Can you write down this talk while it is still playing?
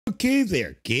Okay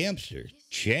there, Gamster,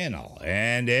 channel,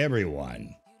 and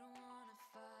everyone.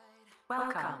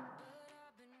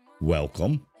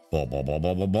 Welcome.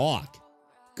 Block.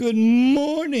 Good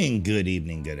morning, good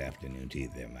evening, good afternoon to you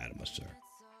there, madam or sir.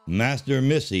 Master or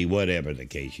Missy, whatever the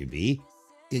case you be.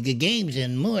 Games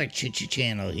and more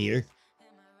channel here.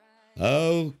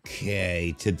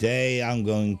 Okay, today I'm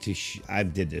going to, I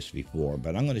did this before,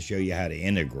 but I'm going to show you how to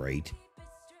integrate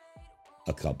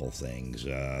a couple things.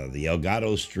 The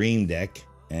Elgato Stream Deck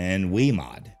and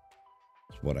Voicemod.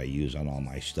 That's what I use on all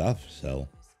my stuff, so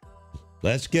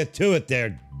let's get to it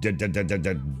there.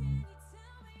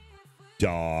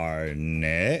 Darn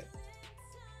it.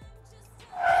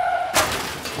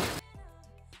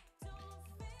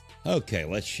 Okay,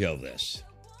 let's show this.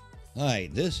 All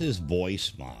right, this is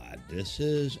Voicemod. This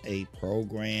is a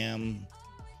program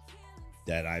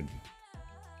that I've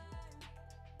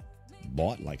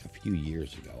bought like a few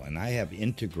years ago, and I have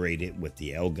integrated with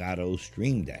the Elgato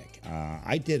Stream Deck.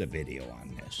 I did a video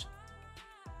on this,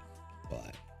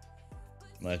 but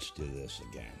let's do this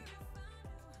again.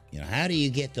 You know, how do you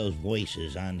get those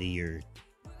voices onto your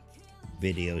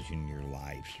videos in your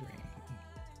live stream?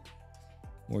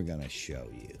 We're gonna show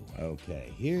you.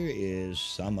 Okay, here is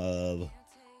some of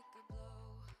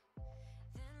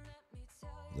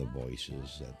the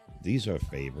voices. These are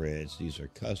favorites. These are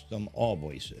custom, all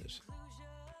voices.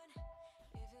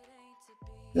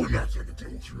 We're not gonna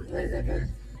go through all of them,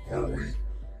 are we?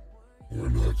 We're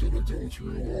not gonna go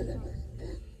through all of them, but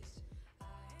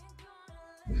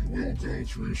we will go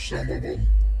through some of them.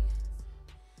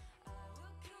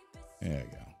 There you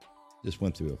go. Just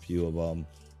went through a few of them.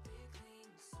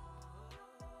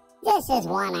 This is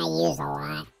one I use a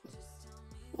lot.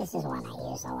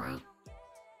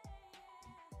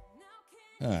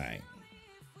 All right.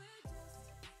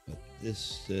 But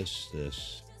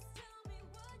this.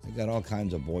 I got all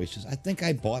kinds of voices. I think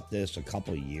I bought this a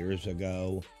couple years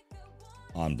ago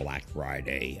on Black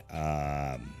Friday.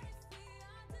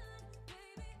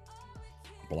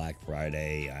 Black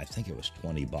Friday, I think it was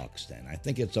 $20 then. I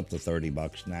think it's up to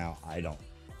 $30 now. I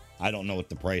don't know what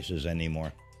the price is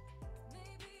anymore.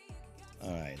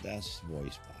 All right, that's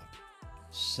Voicemod.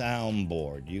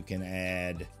 Soundboard. You can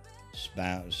add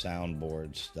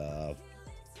soundboard stuff.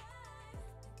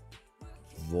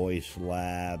 Voice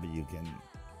Lab. You can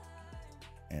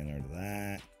enter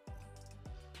that.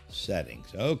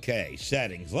 Settings. Okay,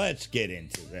 settings. Let's get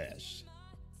into this.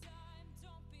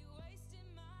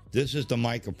 This is the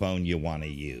microphone you want to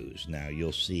use. Now,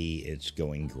 you'll see it's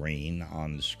going green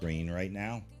on the screen right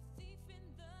now.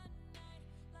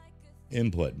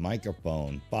 Input,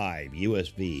 microphone, 5,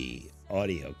 USB,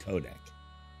 audio codec.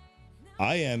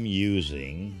 I am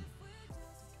using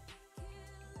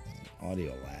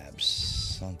Audio Labs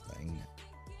something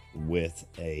with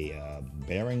a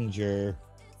Behringer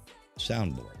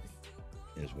soundboard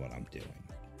is what I'm doing.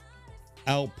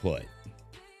 Output.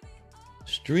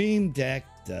 Stream Deck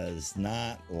does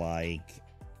not like,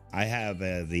 I have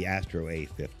the Astro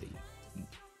A50.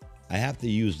 I have to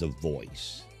use the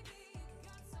voice.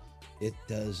 It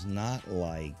does not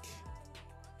like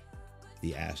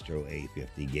the Astro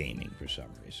A50 gaming for some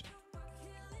reason.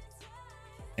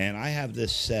 And I have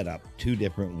this set up two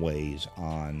different ways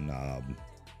on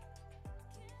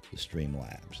the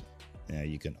Streamlabs. Now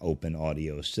you can open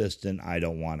Audio Assistant. I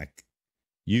don't want to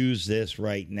use this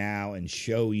right now and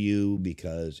show you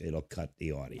because it'll cut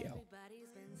the audio.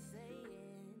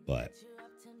 But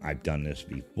I've done this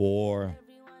before.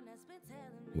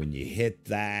 When you hit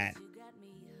that,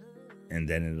 and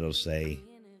then it'll say,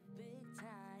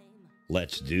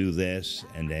 let's do this.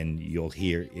 And then you'll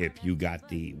hear, if you got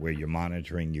where you're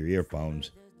monitoring your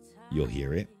earphones, you'll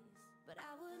hear it.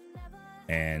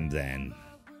 And then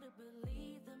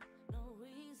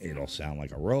it'll sound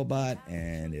like a robot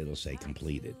and it'll say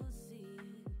completed.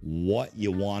 What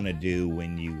you want to do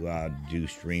when you do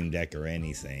Stream Deck or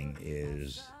anything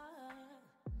is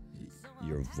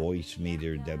your voice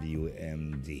meter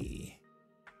WMD.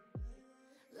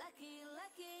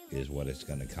 Is what it's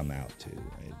going to come out to.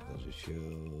 It doesn't show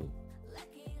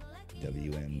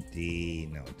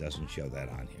WMD. No, it doesn't show that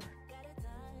on here.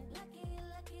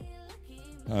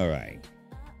 All right.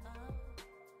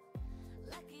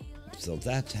 So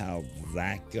that's how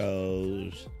that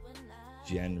goes.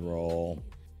 General.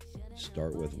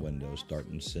 Start with Windows. Start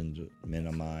and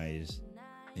minimize.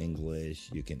 English.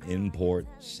 You can import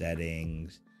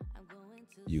settings.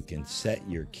 You can set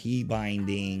your key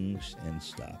bindings and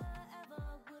stuff.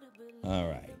 All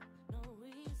right.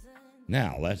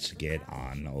 Now let's get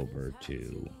on over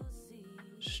to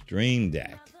Stream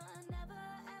Deck.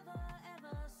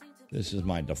 This is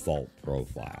my default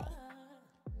profile.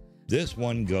 This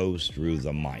one goes through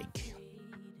the mic.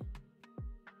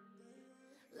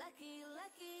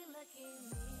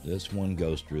 This one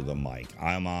goes through the mic.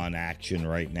 I'm on Action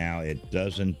right now. It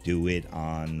doesn't do it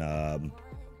on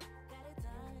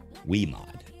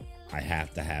Voicemod. I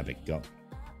have to have it go.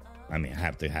 I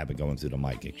have to have it going through the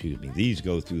mic. Excuse me. These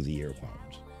go through the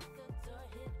earphones.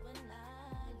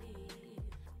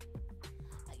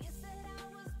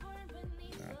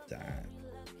 Not that.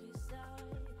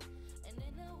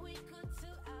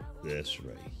 This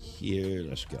right here.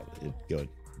 Let's go. It go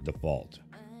default.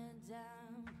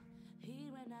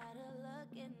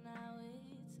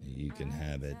 You can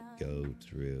have it go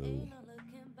through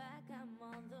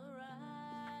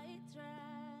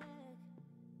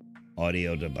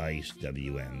audio device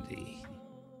WMD.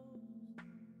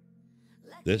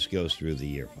 This goes through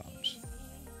the earphones.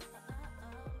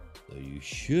 So you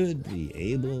should be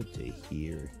able to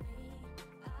hear.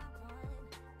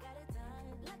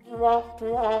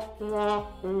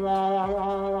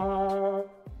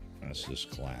 That's this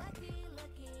clown.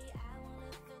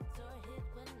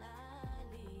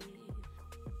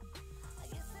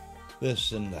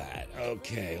 This and that.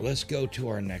 Okay, let's go to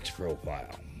our next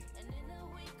profile.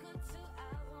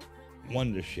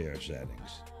 Wonder share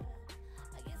settings.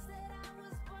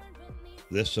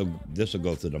 This will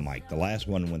go through the mic. The last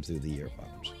one went through the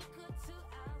earphones.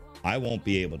 I won't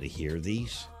be able to hear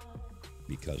these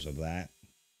because of that.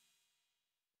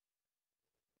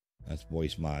 That's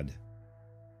Voicemod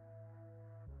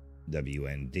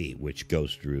WND, which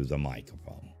goes through the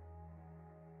microphone.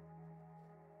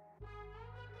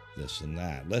 This and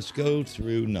that. Let's go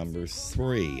through number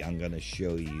 3. I'm going to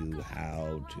show you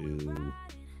how to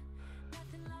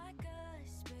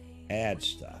add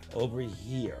stuff over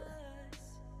here.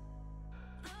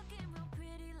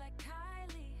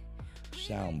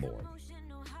 Soundboard.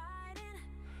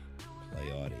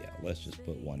 Play audio. Let's just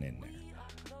put one in there.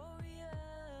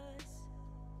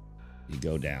 You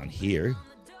go down here.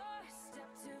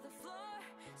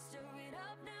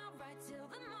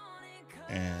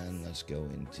 And let's go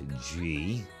into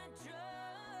G.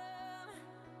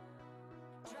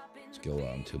 Let's go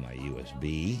on to my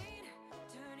USB.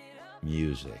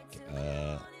 Music.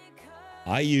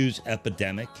 I use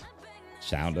Epidemic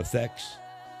sound effects.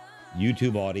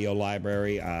 YouTube audio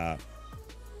library.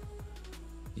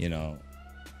 You know,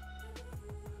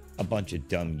 a bunch of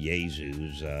dumb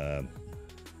Yezus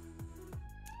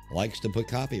likes to put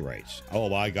copyrights. Oh,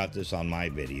 well, I got this on my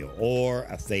video. Or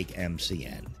a fake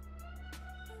MCN.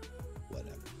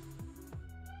 Whatever.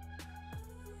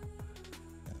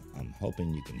 I'm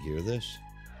hoping you can hear this.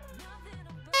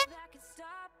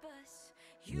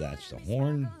 That's the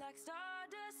horn.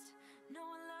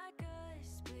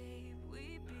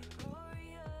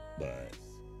 But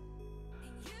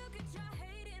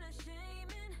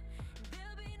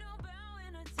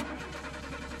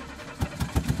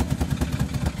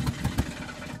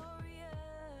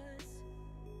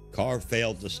car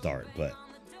failed to start, but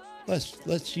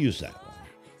let's use that one.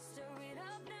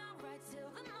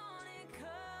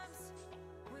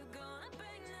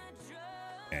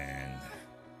 And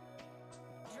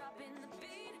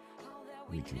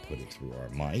we can put it through our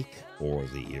mic or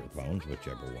the earphones,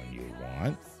 whichever one you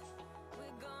want.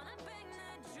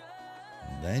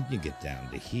 And then you get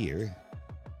down to here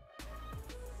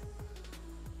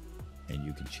and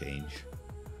you can change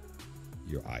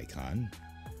your icon.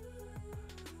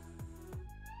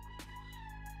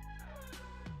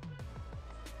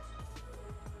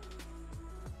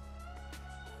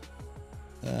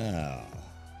 Oh.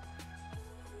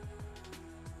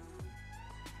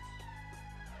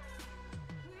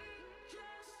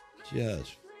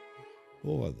 Just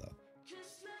for the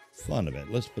fun of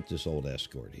it, let's put this old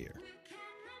Escort here.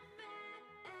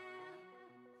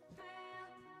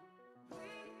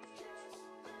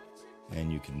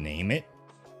 And you can name it.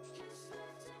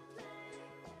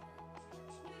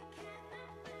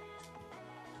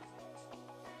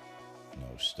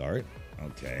 No start.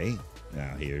 Okay.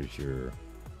 Now here's your...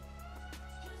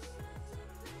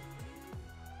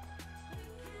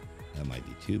 That might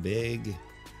be too big. You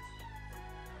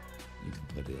can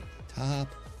put it at the top,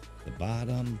 the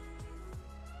bottom,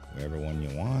 wherever one you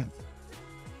want.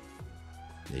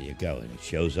 There you go. And it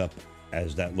shows up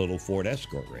as that little Ford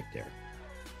Escort right there.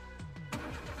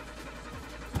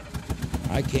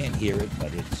 I can't hear it,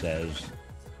 but it says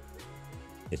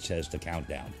the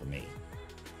countdown for me.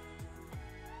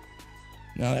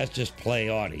 No, that's just play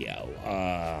audio.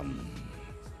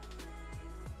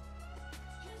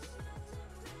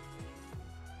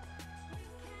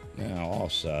 Now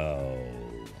also,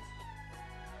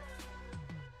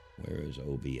 where is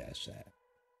OBS at?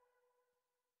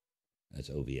 That's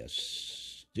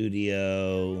OBS.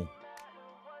 Studio.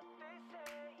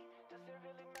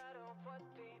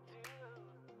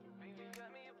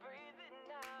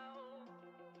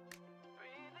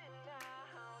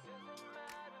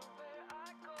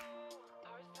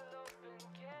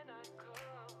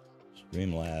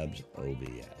 Streamlabs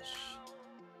OBS.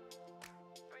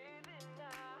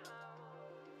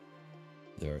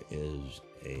 There is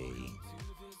a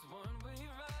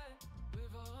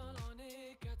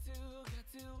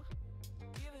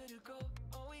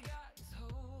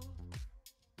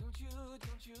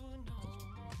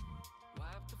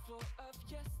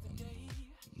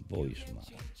Voicemod.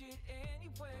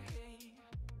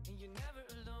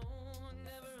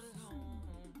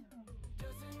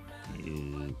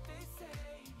 You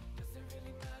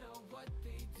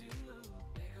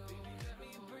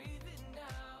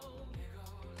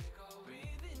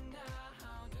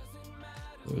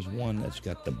There's one that's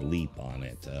got the bleep on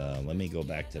it. Let me go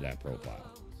back to that profile.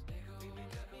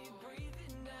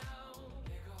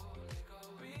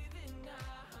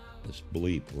 This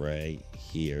bleep right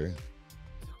here.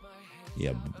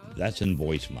 Yeah, that's in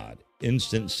Voicemod.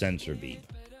 Instant sensor beep.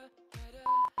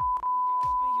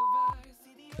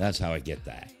 That's how I get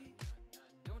that.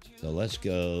 So let's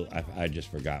go. I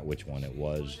just forgot which one it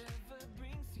was.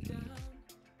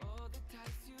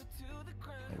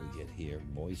 What do we get here?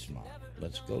 Voicemod.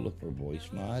 Let's go look for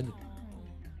Voicemod.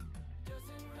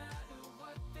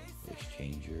 Voice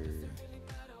changer.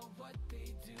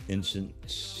 Instant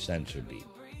sensor beep.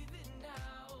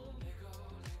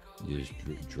 You just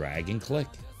drag and click.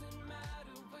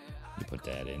 You put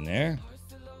that in there.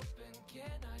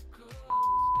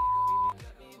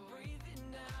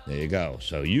 There you go.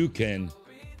 So you can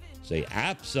say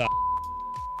absolutely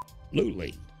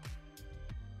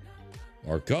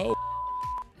or go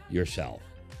yourself.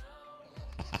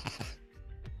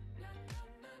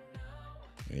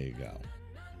 There you go.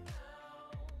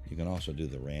 You can also do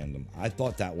the random. I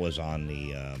thought that was on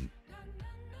the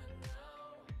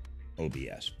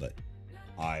OBS, but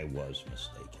I was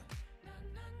mistaken.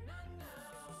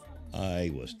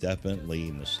 I was definitely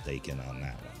mistaken on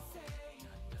that one.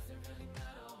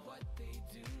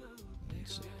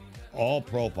 All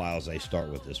profiles, they start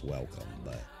with this welcome,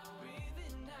 but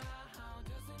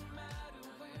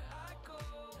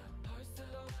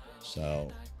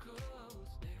so,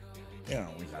 you know,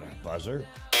 we got our buzzer,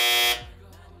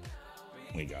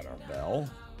 we got our bell,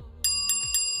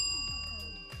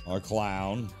 our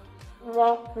clown,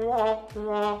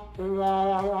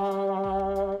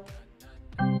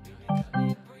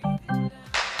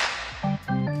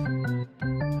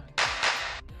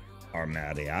 our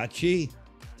mariachi.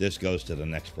 This goes to the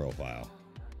next profile.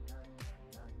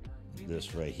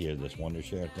 This right here, this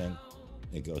Wondershare thing,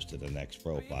 it goes to the next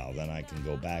profile. Then I can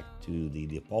go back to the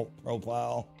default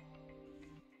profile.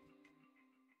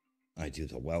 I do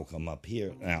the welcome up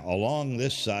here. Now, along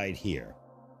this side here,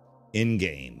 in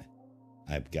game,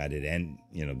 I've got it end,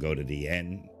 you know, go to the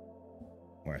end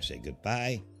where I say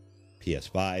goodbye.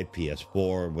 PS5,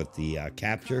 PS4 with the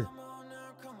capture.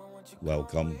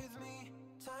 Welcome.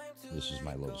 This is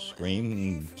my little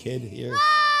scream kid here.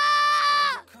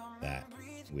 That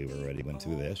we already went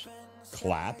through this.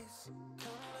 Clap.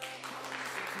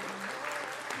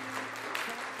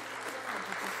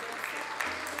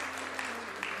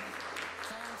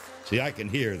 See, I can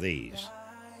hear these.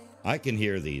 I can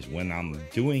hear these when I'm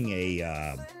doing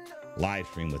a live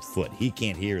stream with Foot. He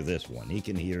can't hear this one. He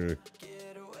can hear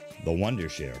the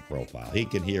Wondershare profile. He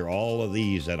can hear all of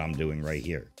these that I'm doing right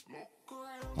here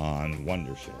on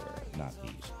Wondershare. Not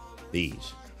these.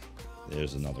 These.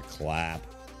 There's another clap.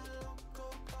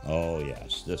 Oh,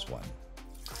 yes, this one.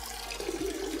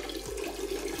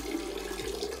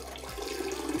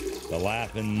 The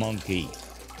Laughing Monkey.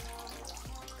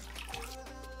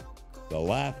 The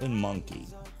Laughing Monkey.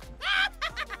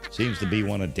 Seems to be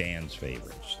one of Dan's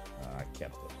favorites. I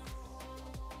kept it.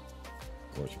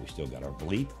 Of course, we still got our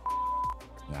bleep.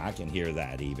 Now, I can hear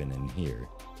that even in here.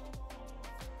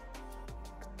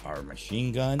 Our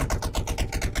machine gun. Our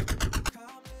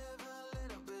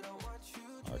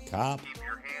cop. Keep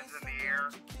your hands in the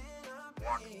air.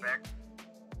 Walk back.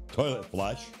 Toilet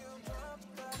flush.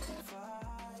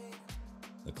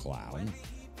 The clown.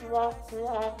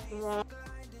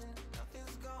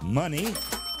 Money.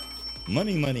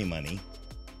 Money, money, money.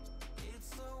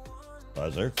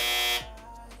 Buzzer.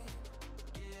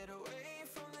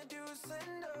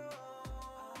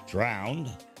 Drowned.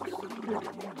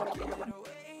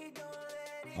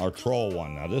 Our troll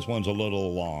one. Now this one's a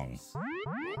little long.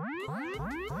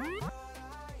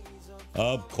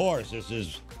 Of course, this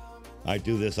is, I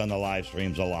do this on the live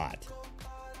streams a lot.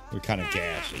 We're kind of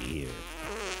gassy here.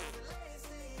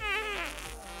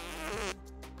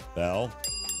 Bell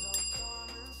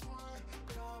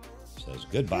says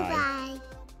goodbye.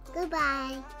 Goodbye.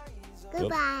 Goodbye. Whoop,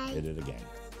 Goodbye. hit it again.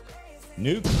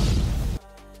 Nope.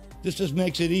 This just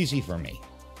makes it easy for me.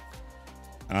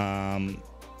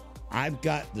 I've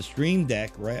got the Stream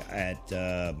Deck right at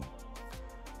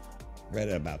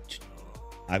about.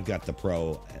 I've got the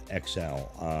Pro XL.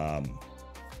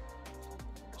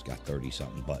 It's got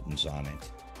 30-something buttons on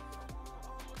it,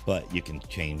 but you can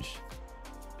change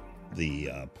the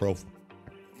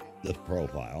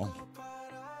profile.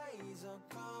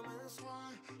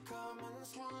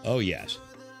 Oh yes,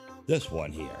 this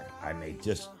one here. I made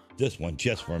this one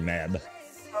just for Meb.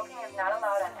 Smoking is not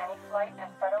allowed on any flight,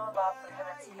 and federal law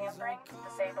prohibits tampering,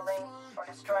 disabling, or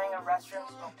destroying a restroom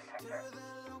smoke detector.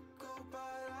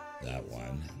 That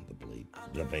one,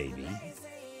 the baby.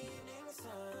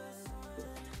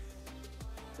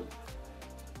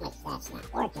 Which that's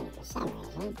not working for some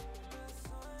reason.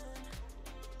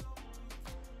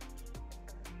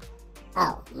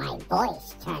 Oh, my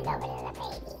voice turned over to the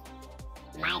baby.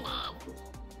 My bad.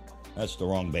 That's the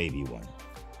wrong baby one.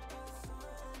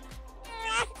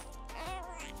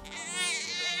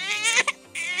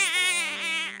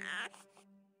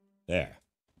 There.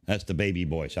 That's the baby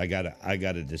voice. I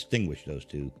gotta distinguish those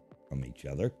two from each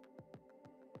other.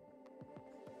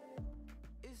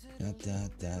 Da, da,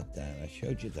 da, da. I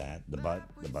showed you that. The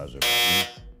buzzer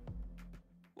button.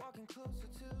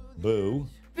 Boo.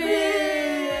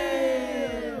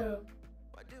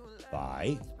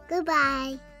 Bye.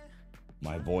 Goodbye.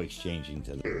 My voice changing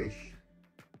to This.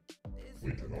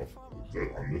 We can also,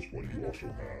 on this one, you also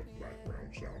have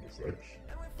background sound effects.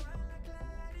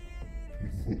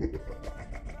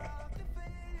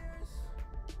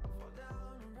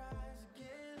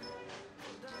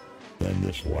 Then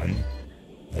this one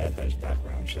that has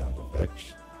background sound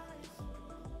effects.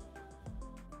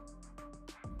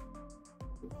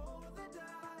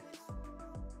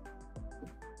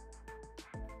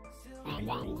 And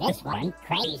then this one,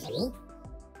 crazy.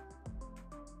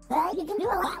 Well, you can do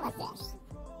a lot with this.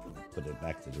 Put it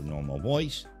back to the normal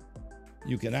voice.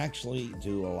 You can actually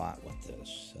do a lot with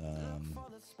this.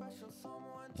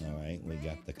 All right, we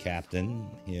got the captain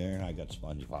here. I got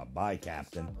SpongeBob. Bye,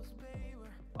 Captain.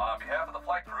 On behalf of the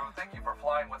flight crew, thank you for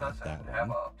flying with us and That have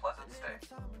one. a pleasant stay.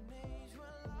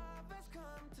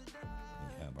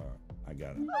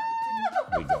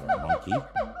 We got our monkey.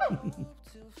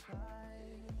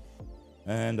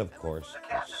 And of course, The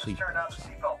captain has turned on the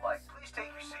seatbelt light. Please take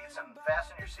your seats and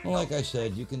fasten your seatbelt. well, like I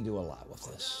said, you can do a lot with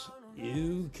this.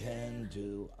 You can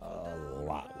do a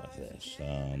lot with this.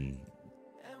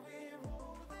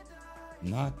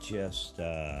 Not just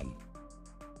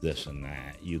this and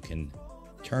that. You can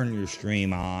turn your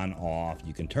stream on, off.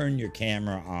 You can turn your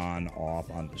camera on,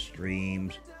 off on the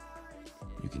streams.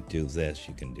 You can do this.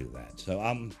 You can do that.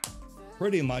 So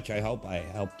pretty much, I hope I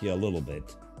helped you a little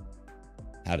bit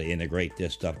how to integrate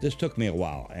this stuff. This took me a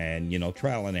while, and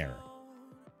trial and error.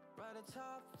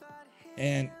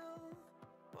 And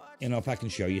if I can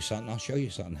show you something, I'll show you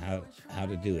something how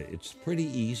to do it. It's pretty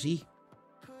easy.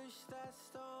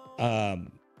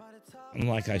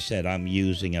 Like I said, I'm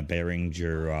using a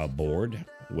Behringer board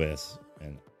with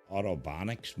an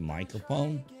Autobonics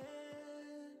microphone,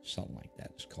 something like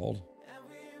that it's called,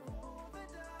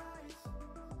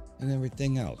 and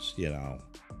everything else. You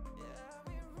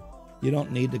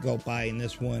don't need to go buying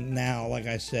this one now. Like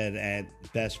I said, at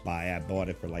Best Buy, I bought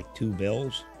it for like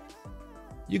 $2.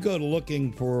 You go to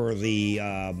looking for the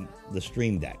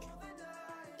Stream Deck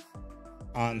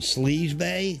on Sleaze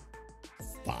Bay,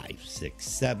 $500,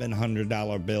 $600,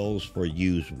 $700 bills for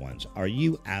used ones. Are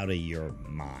you out of your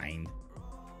mind?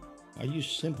 Are you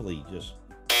simply just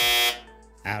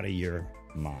out of your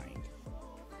mind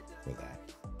for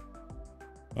that?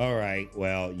 All right,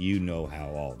 well, you know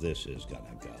how all this is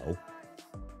gonna go.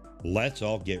 Let's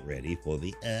all get ready for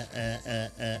the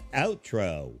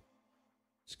outro.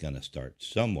 It's gonna start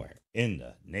somewhere in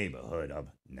the neighborhood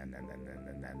of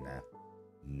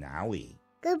Nowie.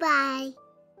 Goodbye.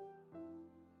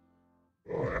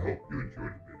 Oh, I hope you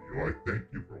enjoyed the video. I thank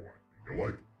you for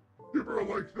watching. Give her a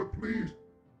like, so please.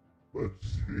 Let's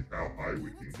see how high we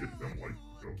can get them likes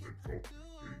to go.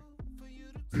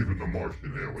 Even the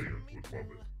Martian aliens would love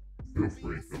it. Feel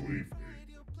free to leave me.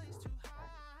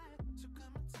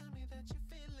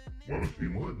 Want to see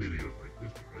more videos like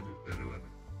this? I just did it on the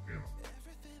channel.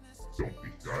 Don't be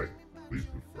shy. Please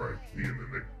subscribe. See you in the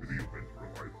next video. Venture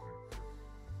life.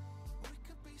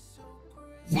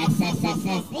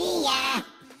 See ya.